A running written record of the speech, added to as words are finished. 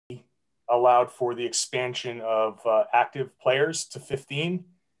allowed for the expansion of active players to 15.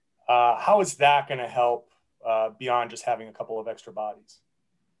 How is that going to help beyond just having a couple of extra bodies?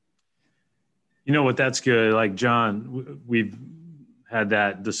 You know what, that's good. Like, John, we've had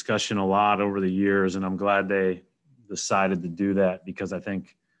that discussion a lot over the years, and I'm glad they decided to do that, because I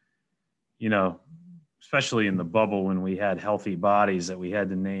think, especially in the bubble when we had healthy bodies that we had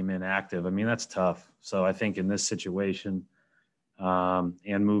to name inactive, I mean, that's tough. So I think in this situation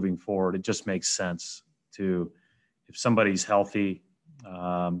and moving forward, it just makes sense to, if somebody's healthy,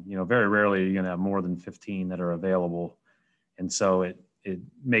 very rarely you're going to have more than 15 that are available. And so it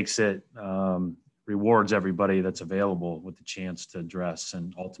makes it rewards everybody that's available with the chance to dress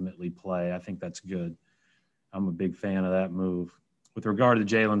and ultimately play. I think that's good. I'm a big fan of that move. With regard to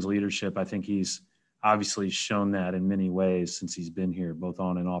Jalen's leadership, I think he's obviously shown that in many ways since he's been here, both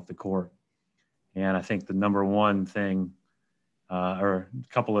on and off the court. And I think the number one thing, or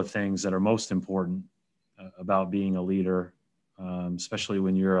a couple of things that are most important about being a leader, especially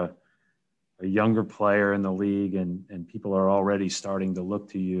when you're a younger player in the league and people are already starting to look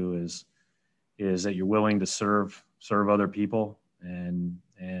to you, is that you're willing to serve other people and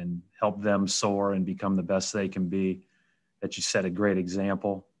help them soar and become the best they can be, that you set a great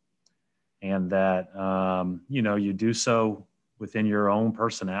example, and that, you do so within your own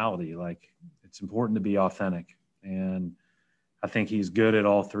personality. Like, it's important to be authentic. And I think he's good at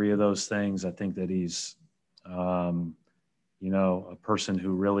all three of those things. I think that he's, a person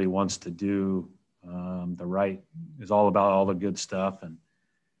who really wants to do is all about all the good stuff. And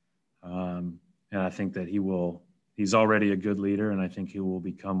I think that he's already a good leader, and I think he will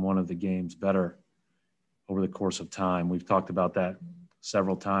become one of the game's better over the course of time. We've talked about that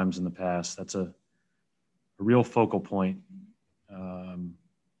several times in the past. That's a real focal point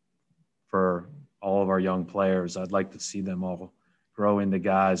for all of our young players. I'd like to see them all grow into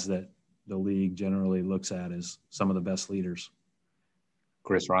guys that the league generally looks at as some of the best leaders.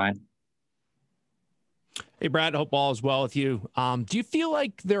 Chris, Ryan. Hey, Brad, hope all is well with you. Do you feel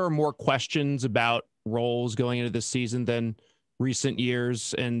like there are more questions about roles going into this season than recent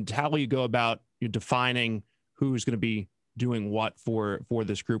years? And how will you go about defining who's going to be doing what for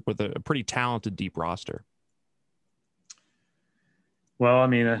this group with a pretty talented, deep roster? Well, I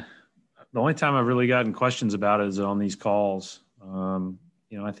mean, the only time I've really gotten questions about it is on these calls.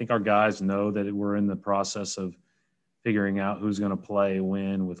 I think our guys know that we're in the process of figuring out who's going to play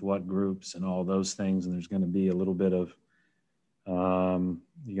when, with what groups and all those things. And there's going to be a little bit of,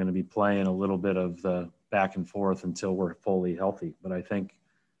 you're going to be playing a little bit of the back and forth until we're fully healthy. But I think,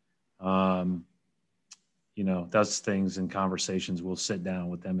 those things and conversations we'll sit down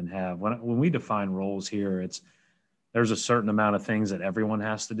with them and have. When we define roles here, there's a certain amount of things that everyone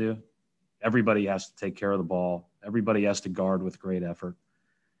has to do. Everybody has to take care of the ball. Everybody has to guard with great effort.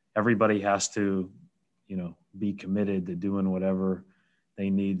 Everybody has to, be committed to doing whatever they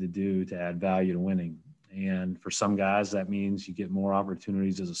need to do to add value to winning. And for some guys, that means you get more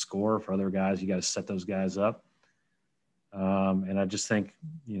opportunities as a scorer. For other guys, you got to set those guys up. And I just think,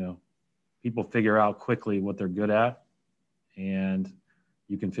 people figure out quickly what they're good at, and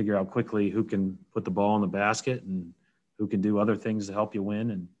you can figure out quickly who can put the ball in the basket and who can do other things to help you win.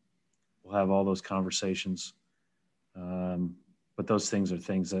 And we'll have all those conversations. But those things are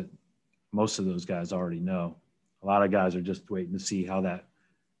things that most of those guys already know. A lot of guys are just waiting to see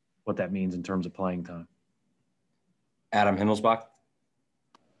what that means in terms of playing time. Adam Himmelsbach.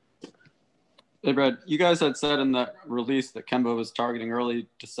 Hey, Brad, you guys had said in that release that Kemba was targeting early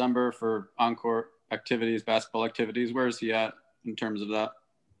December for on-court activities, basketball activities. Where is he at in terms of that?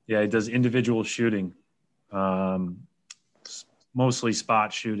 Yeah, he does individual shooting, mostly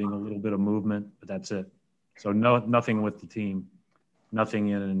spot shooting, a little bit of movement, but that's it. So nothing with the team, nothing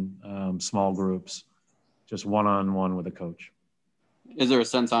in small groups, just one-on-one with a coach. Is there a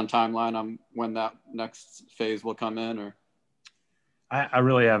sense on timeline on when that next phase will come in, or? I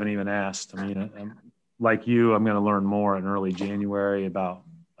really haven't even asked. I mean, like you, I'm going to learn more in early January about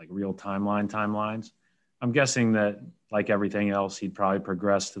like real timelines. I'm guessing that, like everything else, he'd probably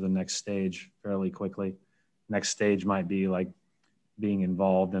progress to the next stage fairly quickly. Next stage might be like being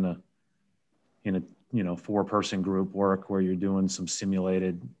involved in a 4-person group work where you're doing some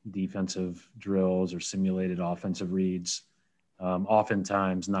simulated defensive drills or simulated offensive reads.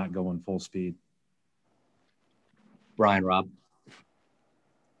 Oftentimes not going full speed. Brian, Rob.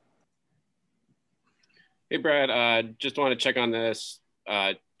 Hey, Brad, just want to check on this,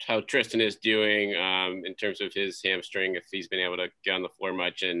 how Tristan is doing in terms of his hamstring, if he's been able to get on the floor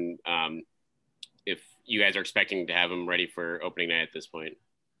much, and if you guys are expecting to have him ready for opening night at this point.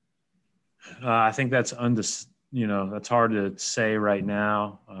 I think that's hard to say right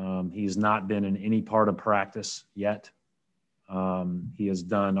now. He's not been in any part of practice yet. He has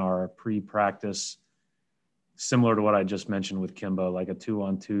done our pre-practice, similar to what I just mentioned with Kemba, like a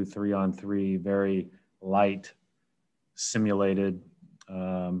 2-on-2, 3-on-3, very light, simulated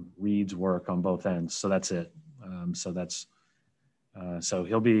reads work on both ends. So that's it. So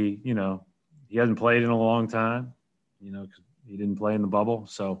he'll be, he hasn't played in a long time, 'cause he didn't play in the bubble.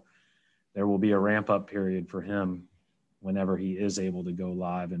 So there will be a ramp up period for him whenever he is able to go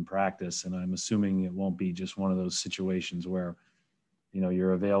live in practice. And I'm assuming it won't be just one of those situations where,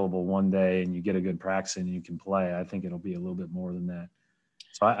 you're available one day and you get a good practice and you can play. I think it'll be a little bit more than that.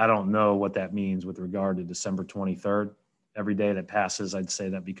 So I don't know what that means with regard to December 23rd. Every day that passes, I'd say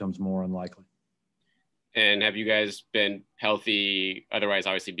that becomes more unlikely. And have you guys been healthy otherwise,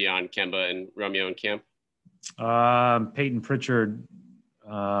 obviously beyond Kemba and Romeo in camp? Payton Pritchard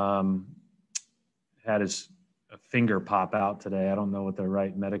had his finger pop out today. I don't know what the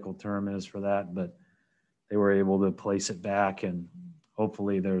right medical term is for that, but they were able to place it back, and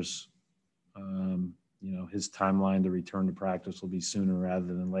hopefully there's, his timeline to return to practice will be sooner rather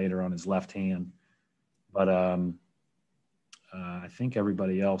than later on his left hand. But I think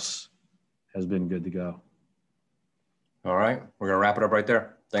everybody else has been good to go. All right. We're going to wrap it up right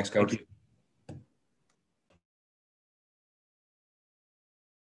there. Thanks, Coach. Thank you.